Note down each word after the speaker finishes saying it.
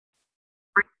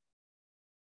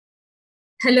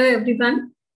Hello,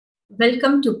 everyone.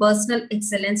 Welcome to Personal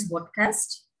Excellence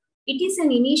Vodcast. It is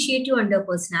an initiative under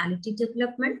personality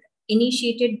development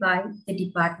initiated by the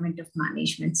Department of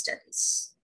Management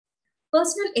Studies.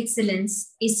 Personal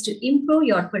excellence is to improve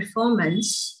your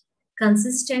performance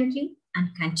consistently and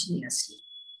continuously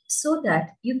so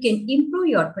that you can improve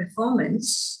your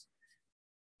performance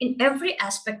in every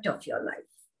aspect of your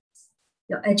life,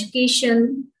 your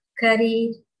education,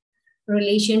 career,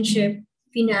 relationship,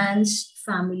 finance,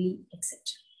 family, etc.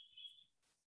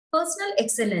 Personal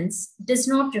excellence does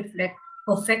not reflect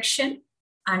perfection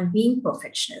and being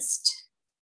perfectionist.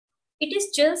 It is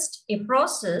just a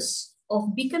process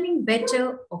of becoming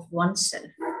better of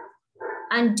oneself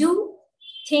and do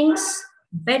things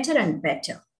better and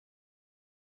better.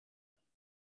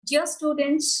 Dear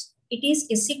students, it is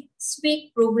a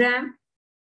 6-week program.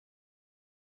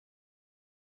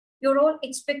 You're all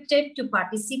expected to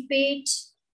participate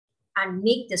and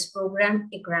make this program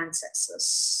a grand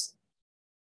success.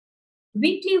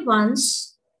 Weekly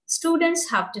once,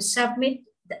 students have to submit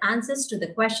the answers to the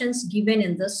questions given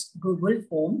in this Google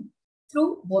form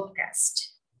through Vodcast.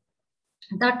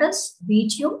 That is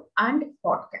video and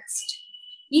podcast.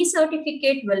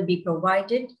 E-certificate will be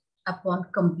provided upon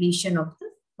completion of the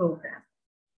program.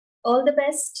 All the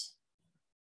best.